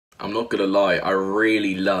I'm not gonna lie, I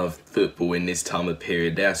really love football in this time of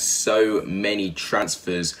period. There are so many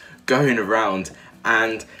transfers going around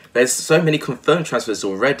and there's so many confirmed transfers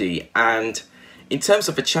already, and in terms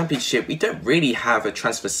of the championship, we don't really have a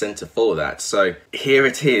transfer centre for that. So here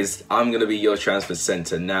it is, I'm going to be your transfer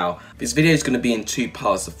centre. Now, this video is going to be in two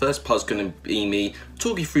parts. The first part is going to be me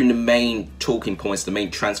talking through the main talking points, the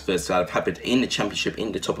main transfers that have happened in the championship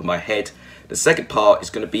in the top of my head. The second part is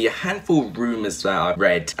going to be a handful of rumours that I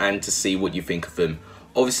read and to see what you think of them.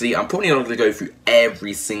 Obviously, I'm probably not going to go through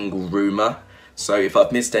every single rumour. So if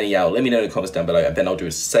I've missed any out, let me know in the comments down below, and then I'll do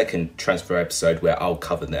a second transfer episode where I'll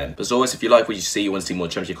cover them. But as always, if you like what you see, you want to see more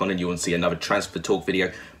championship content, you want to see another transfer talk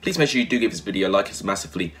video, please make sure you do give this video a like. It's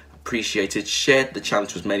massively appreciated. Share the channel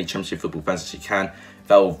to as many championship football fans as you can.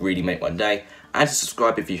 That will really make my day. And to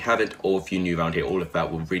subscribe if you haven't, or if you're new around here, all of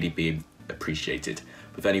that will really be appreciated.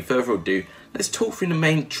 Without any further ado, let's talk through the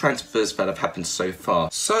main transfers that have happened so far.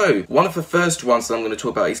 So, one of the first ones that I'm going to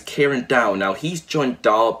talk about is Kieran Dowell. Now, he's joined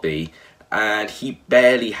Derby, and he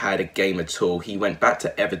barely had a game at all. He went back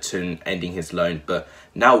to Everton, ending his loan, but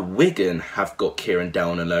now Wigan have got Kieran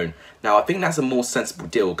Dowell on loan. Now, I think that's a more sensible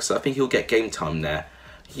deal because I think he'll get game time there.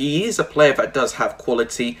 He is a player that does have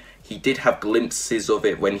quality. He did have glimpses of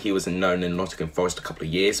it when he was known in Nottingham Forest a couple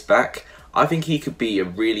of years back. I think he could be a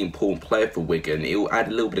really important player for Wigan. It will add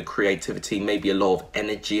a little bit of creativity, maybe a lot of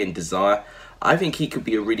energy and desire. I think he could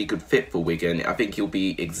be a really good fit for Wigan. I think he'll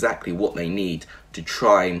be exactly what they need to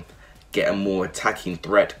try and get a more attacking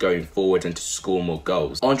threat going forward and to score more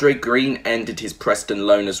goals. Andre Green ended his Preston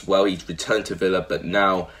loan as well. He's returned to Villa, but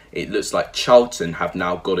now it looks like Charlton have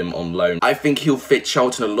now got him on loan. I think he'll fit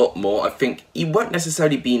Charlton a lot more. I think he won't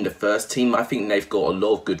necessarily be in the first team. I think they've got a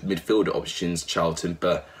lot of good midfielder options, Charlton,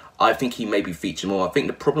 but I think he maybe feature more. I think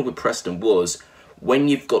the problem with Preston was when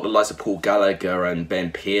you've got the likes of Paul Gallagher and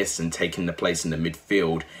Ben Pearson taking the place in the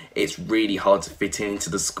midfield, it's really hard to fit into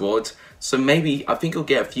the squad. So maybe, I think he'll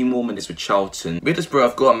get a few more minutes with Charlton. Middlesbrough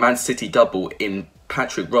have got a Man City double in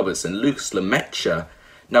Patrick Roberts and Lucas Lemaitre.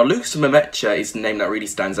 Now, Lucas Lemaitre is the name that really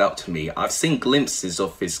stands out to me. I've seen glimpses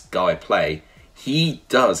of this guy play. He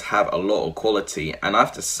does have a lot of quality, and I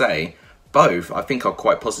have to say, both, I think, are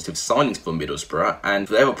quite positive signings for Middlesbrough, and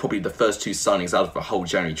they were probably the first two signings out of the whole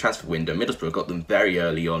January transfer window. Middlesbrough got them very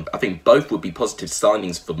early on. I think both would be positive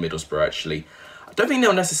signings for Middlesbrough, actually. I don't think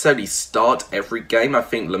they'll necessarily start every game. I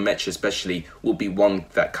think Lemaitre especially will be one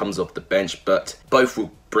that comes off the bench, but both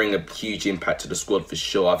will bring a huge impact to the squad for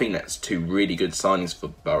sure. I think that's two really good signings for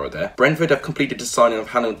Borough there. Brentford have completed the signing of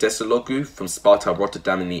Hanno Desalegui from Sparta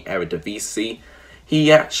Rotterdam in the Eredivisie.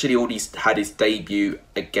 He actually already had his debut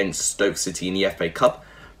against Stoke City in the FA Cup.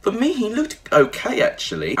 For me, he looked okay,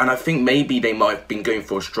 actually. And I think maybe they might have been going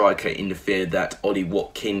for a striker in the fear that Ollie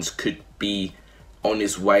Watkins could be on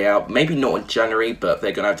his way out. Maybe not in January, but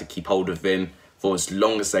they're going to have to keep hold of him for as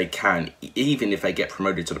long as they can. Even if they get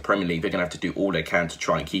promoted to the Premier League, they're going to have to do all they can to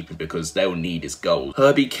try and keep him because they'll need his goals.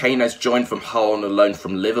 Herbie Kane has joined from Hull on a loan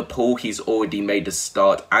from Liverpool. He's already made a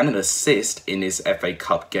start and an assist in his FA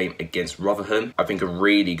Cup game against Rotherham. I think a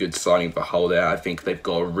really good signing for Hull there. I think they've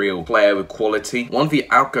got a real player with quality. One of the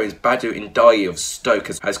outgoings, Badu Ndiaye of Stoke,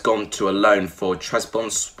 has gone to a loan for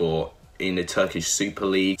Trabzonspor in the Turkish Super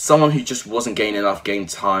League. Someone who just wasn't getting enough game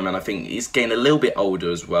time, and I think he's getting a little bit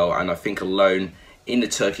older as well, and I think a loan in the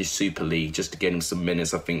Turkish Super League just to get him some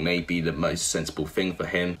minutes I think may be the most sensible thing for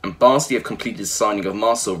him. And Barnsley have completed the signing of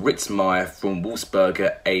Marcel Ritzmaier from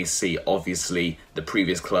Wolfsberger AC, obviously the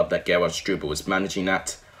previous club that Gerhard Struber was managing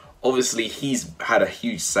at. Obviously, he's had a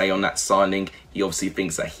huge say on that signing. He obviously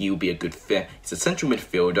thinks that he'll be a good fit. He's a central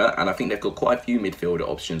midfielder, and I think they've got quite a few midfielder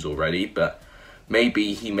options already, but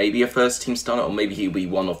maybe he may be a first team starter, or maybe he'll be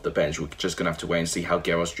one off the bench. We're just going to have to wait and see how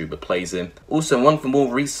Gerhard Struber plays him. Also, one of the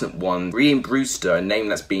more recent ones, Ryan Brewster, a name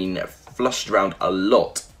that's been flushed around a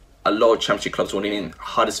lot. A lot of championship clubs wanted him.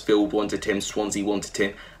 Huddersfield wanted him, Swansea wanted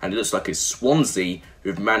him, and it looks like it's Swansea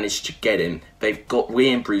who've managed to get him. They've got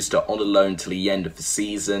Ryan Brewster on a loan till the end of the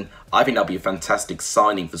season. I think that'll be a fantastic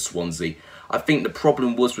signing for Swansea. I think the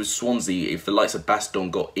problem was with Swansea, if the likes of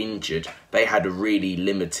Baston got injured, they had a really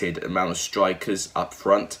limited amount of strikers up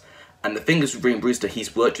front. And the thing is with Ryan Brewster,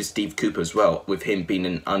 he's worked with Steve Cooper as well, with him being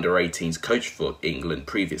an under-18s coach for England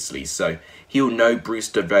previously. So he'll know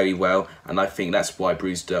Brewster very well, and I think that's why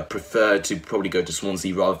Brewster preferred to probably go to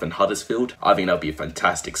Swansea rather than Huddersfield. I think that'll be a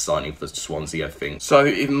fantastic signing for Swansea, I think. So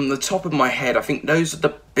in the top of my head, I think those are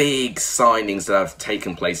the big signings that have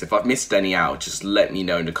taken place. If I've missed any out, just let me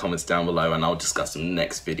know in the comments down below and I'll discuss them in the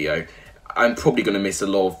next video. I'm probably going to miss a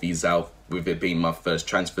lot of these out with it being my first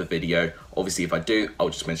transfer video. Obviously, if I do, I'll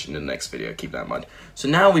just mention in the next video, keep that in mind. So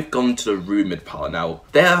now we've gone to the rumoured part. Now,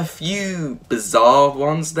 there are a few bizarre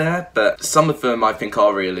ones there, but some of them I think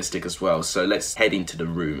are realistic as well. So let's head into the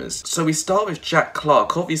rumours. So we start with Jack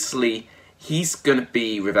Clarke. Obviously, he's going to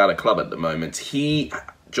be without a club at the moment. He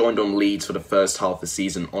joined on Leeds for the first half of the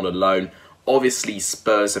season on a loan. Obviously,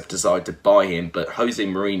 Spurs have decided to buy him, but Jose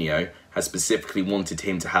Mourinho has specifically wanted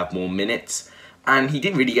him to have more minutes. And he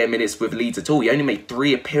didn't really get minutes with Leeds at all. He only made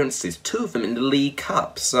 3 appearances, 2 of them in the League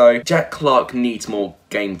Cup. So Jack Clarke needs more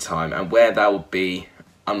game time, and where that will be,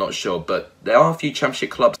 I'm not sure. But there are a few Championship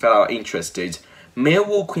clubs that are interested.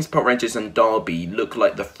 Millwall, Queen's Park Rangers and Derby look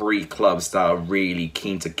like the 3 clubs that are really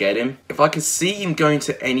keen to get him. If I could see him going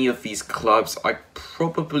to any of these clubs, I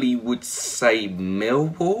probably would say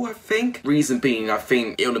Millwall, I think. Reason being, I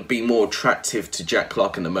think it would be more attractive to Jack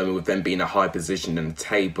Clarke in the moment with them being a high position in the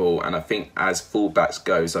table. And I think as fullbacks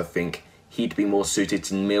goes, I think he'd be more suited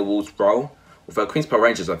to Millwall's role. Although Queen's Park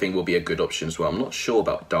Rangers, I think, will be a good option as well. I'm not sure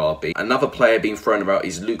about Derby. Another player being thrown about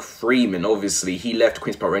is Luke Freeman. Obviously, he left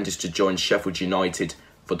Queen's Park Rangers to join Sheffield United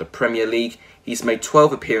for the Premier League. He's made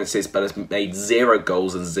 12 appearances, but has made 0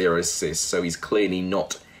 goals and 0 assists. So he's clearly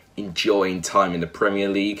not enjoying time in the Premier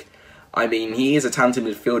League. I mean, he is a talented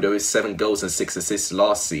midfielder with 7 goals and 6 assists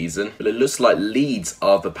last season, but it looks like Leeds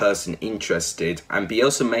are the person interested, and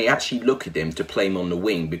Bielsa may actually look at him to play him on the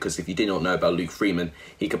wing, because if you did not know about Luke Freeman,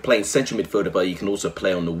 he can play in central midfielder, but he can also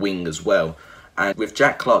play on the wing as well. And with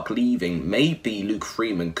Jack Clarke leaving, maybe Luke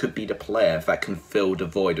Freeman could be the player that can fill the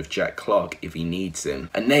void of Jack Clarke if he needs him.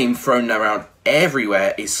 A name thrown around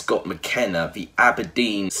everywhere is Scott McKenna, the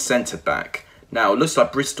Aberdeen centre-back. Now, it looks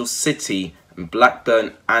like Bristol City,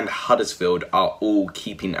 Blackburn and Huddersfield are all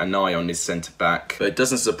keeping an eye on this centre-back. But it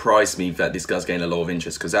doesn't surprise me that this guy's getting a lot of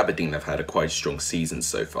interest because Aberdeen have had a quite strong season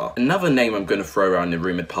so far. Another name I'm going to throw around the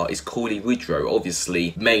rumoured part is Matty Vydra,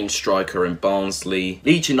 obviously main striker in Barnsley.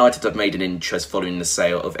 Leeds United have made an interest following the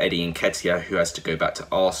sale of Eddie Nketiah, who has to go back to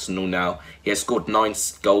Arsenal now. He has scored 9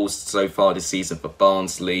 goals so far this season for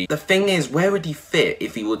Barnsley. The thing is, where would he fit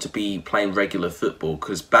if he were to be playing regular football?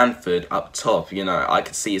 Because Bamford up top, you know, I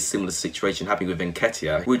could see a similar situation happening with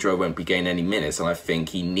Nketiah. Woodrow won't be getting any minutes, and I think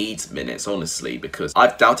he needs minutes, honestly, because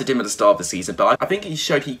I've doubted him at the start of the season, but I think he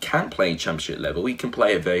showed he can play in Championship level. He can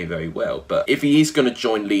play it very, very well. But if he is going to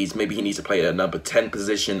join Leeds, maybe he needs to play at a number 10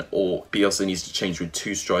 position, or Bielsa needs to change with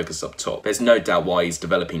 2 strikers up top. There's no doubt why he's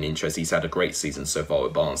developing interest. He's had a great season so far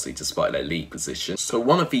with Barnsley, despite their league position. So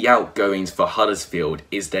one of the outgoings for Huddersfield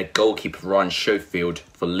is their goalkeeper Ryan Schofield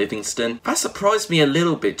for Livingston. That surprised me a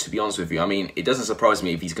little bit, to be honest with you. I mean, it doesn't surprise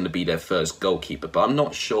me if he's going to be their first goalkeeper, but I'm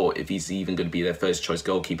not sure if he's even going to be their first choice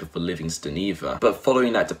goalkeeper for Livingston either. But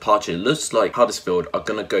following that departure, it looks like Huddersfield are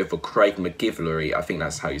going to go for Craig McGillivray, I think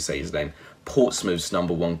that's how you say his name, Portsmouth's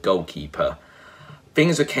 #1 goalkeeper.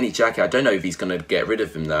 Things with Kenny Jackett, I don't know if he's going to get rid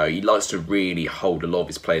of him though. He likes to really hold a lot of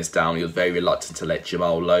his players down. He was very reluctant to let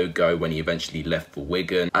Jamal Lowe go when he eventually left for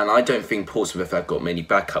Wigan. And I don't think Portsmouth have got many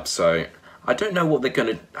backups, so I don't know what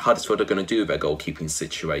Huddersfield are going to do with their goalkeeping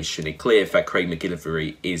situation. It's clear that Craig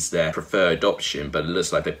McGillivray is their preferred option, but it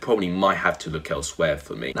looks like they probably might have to look elsewhere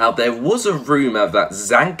for me. Now, there was a rumour that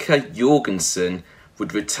Zanka Jorgensen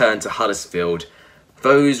would return to Huddersfield.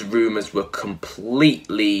 Those rumours were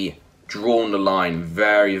completely drawn the line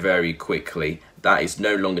very, very quickly. That is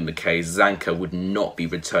no longer the case. Zanka would not be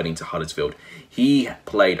returning to Huddersfield. He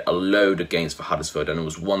played a load of games for Huddersfield and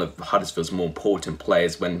was one of Huddersfield's more important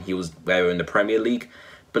players when he was there in the Premier League.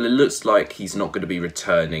 But it looks like he's not going to be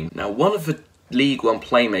returning. Now, one of the League One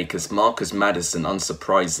playmakers, Marcus Maddison,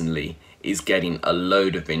 unsurprisingly, is getting a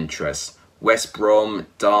load of interest. West Brom,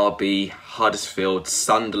 Derby, Huddersfield,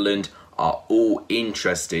 Sunderland are all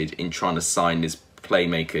interested in trying to sign this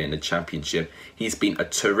playmaker in the Championship. He's been a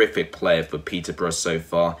terrific player for Peterborough so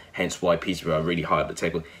far, hence why Peterborough are really high up the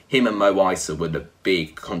table. Him and Mo Isa were the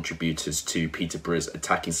big contributors to Peterborough's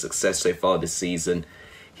attacking success so far this season.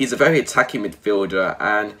 He's a very attacking midfielder,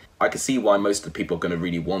 and I can see why most of the people are going to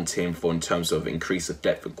really want him for in terms of increase of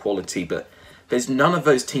depth and quality, but there's none of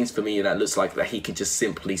those teams for me that looks like that he can just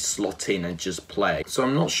simply slot in and just play. So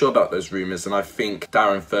I'm not sure about those rumours, and I think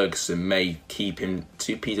Darren Ferguson may keep him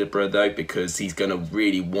to Peterborough though, because he's going to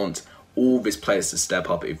really want all of his players to step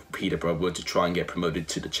up if Peterborough were to try and get promoted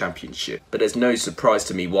to the Championship. But there's no surprise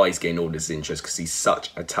to me why he's getting all this interest, because he's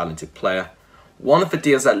such a talented player. One of the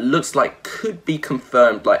deals that looks like could be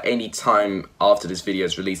confirmed like any time after this video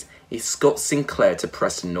is released is Scott Sinclair to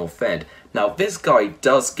Preston North End. Now, this guy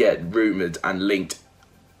does get rumoured and linked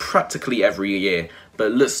practically every year, But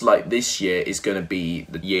it looks like this year is going to be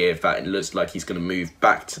the year that it looks like he's going to move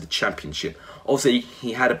back to the Championship. Obviously,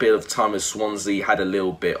 he had a bit of time with Swansea, had a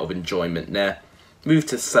little bit of enjoyment there. Moved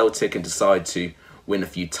to Celtic and decided to win a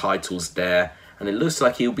few titles there. And it looks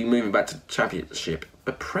like he'll be moving back to the Championship.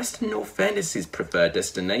 But Preston North End is his preferred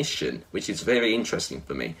destination, which is very interesting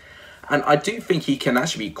for me. And I do think he can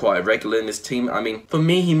actually be quite a regular in this team. I mean, for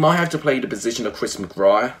me, he might have to play the position of Chris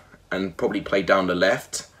McGuire and probably play down the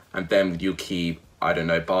left. And then you'll keep, I don't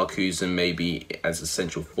know, Barkhuizen maybe as a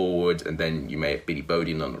central forward. And then you may have Billy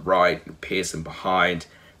Bodin on the right and Pearson behind.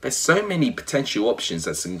 There's so many potential options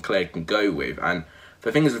that Sinclair can go with. And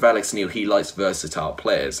the thing is with Alex Neil, he likes versatile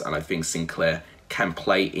players. And I think Sinclair can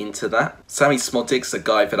play into that. Sammy Smodic's a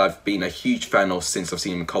guy that I've been a huge fan of since I've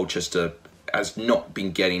seen him in Colchester. Has not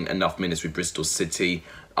been getting enough minutes with Bristol City.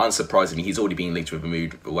 Unsurprisingly, he's already been linked with a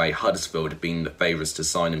move away. Huddersfield have been the favourites to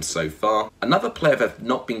sign him so far. Another player that's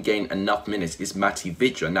not been getting enough minutes is Matty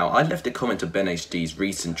Vydra. Now, I left a comment on Ben HD's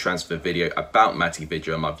recent transfer video about Matty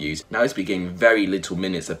Vydra and my views. Now, he's been getting very little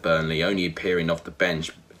minutes at Burnley, only appearing off the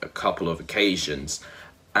bench a couple of occasions.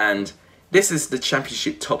 And this is the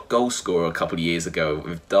Championship top goal scorer a couple of years ago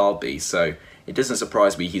with Derby, so it doesn't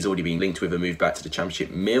surprise me he's already been linked with a move back to the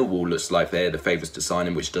Championship. Millwall looks like they're the favourites to sign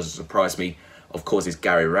him, which doesn't surprise me. Of course, it's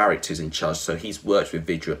Gary Rowett who's in charge, so he's worked with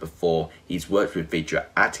Vydra before. He's worked with Vydra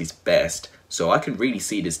at his best, so I can really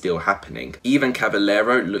see this deal happening. Even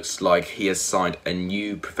Cavallero looks like he has signed a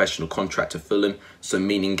new professional contract to Fulham, so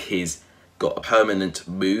meaning he's got a permanent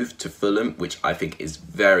move to Fulham, which I think is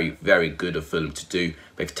very, very good of Fulham to do.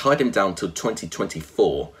 They've tied him down till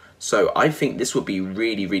 2024. So I think this will be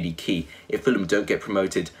really, really key. If Fulham don't get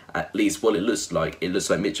promoted, at least what it looks like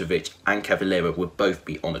Mitrovic and Cavallero will both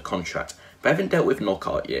be on a contract. They haven't dealt with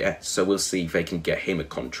Knockout yet, so we'll see if they can get him a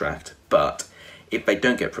contract. But if they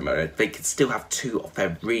don't get promoted, they could still have two of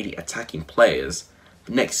their really attacking players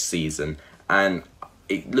next season. And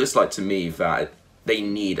it looks like to me that they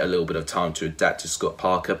need a little bit of time to adapt to Scott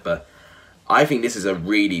Parker, but I think this is a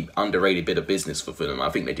really underrated bit of business for Fulham. I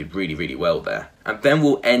think they did really, really well there. And then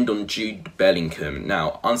we'll end on Jude Bellingham.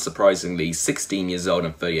 Now, unsurprisingly, 16 years old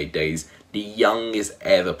and 38 days, the youngest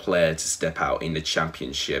ever player to step out in the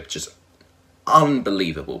Championship. Just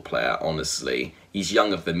unbelievable player, honestly. He's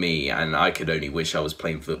younger than me, and I could only wish I was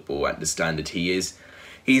playing football at the standard he is.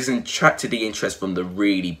 He's attracted the interest from the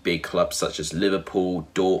really big clubs such as Liverpool,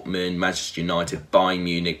 Dortmund, Manchester United, Bayern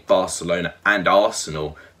Munich, Barcelona and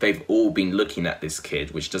Arsenal. They've all been looking at this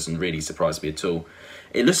kid, which doesn't really surprise me at all.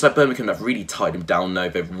 It looks like Birmingham have really tied him down now.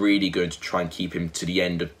 They're really going to try and keep him to the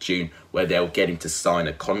end of June, where they'll get him to sign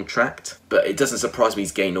a contract. But it doesn't surprise me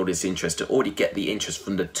he's gained all this interest. To already get the interest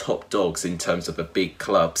from the top dogs in terms of the big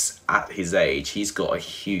clubs at his age, he's got a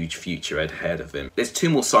huge future ahead of him. There's two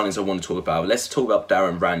more signings I want to talk about. Let's talk about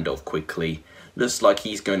Darren Randolph quickly. Looks like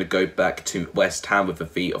he's going to go back to West Ham with a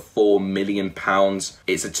fee of £4 million.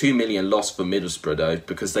 It's a £2 million loss for Middlesbrough though,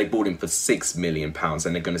 because they bought him for £6 million and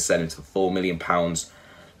they're going to sell him for £4 million.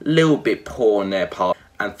 Little bit poor on their part.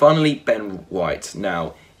 And finally, Ben White.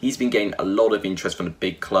 Now, he's been getting a lot of interest from the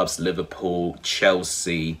big clubs. Liverpool,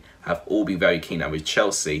 Chelsea have all been very keen. Now with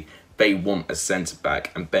Chelsea, they want a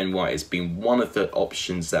centre-back, and Ben White has been one of the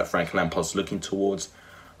options that Frank Lampard's looking towards.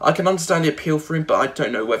 I can understand the appeal for him, but I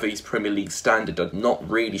don't know whether he's Premier League standard. I'm not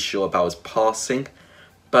really sure about his passing,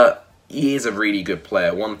 but he is a really good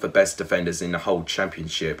player, one of the best defenders in the whole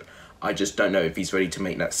Championship. I just don't know if he's ready to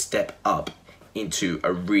make that step up into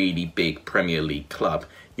a really big Premier League club.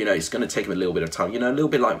 You know, it's going to take him a little bit of time. You know, a little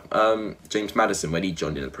bit like James Maddison when he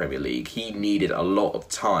joined in the Premier League. He needed a lot of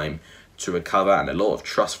time to recover and a lot of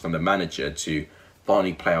trust from the manager to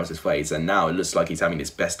finally play out his ways. And now it looks like he's having his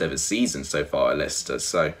best ever season so far at Leicester.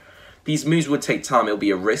 So these moves would take time. It'll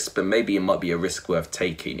be a risk, but maybe it might be a risk worth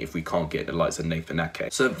taking if we can't get the likes of Nathan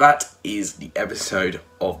Ake. So that is the episode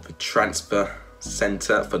of the Transfer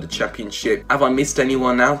Centre for the Championship. Have I missed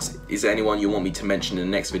anyone out? Is there anyone you want me to mention in the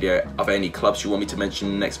next video? Are there any clubs you want me to mention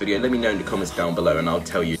in the next video? Let me know in the comments down below and I'll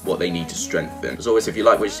tell you what they need to strengthen. As always, if you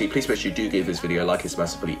like what you see, please make sure you do give this video a like. It's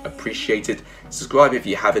massively appreciated. Subscribe if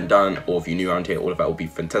you haven't done, or if you're new around here, all of that will be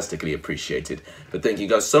fantastically appreciated. But thank you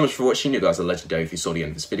guys so much for watching. You guys are legendary if you saw the end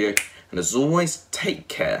of this video. And as always, take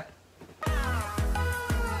care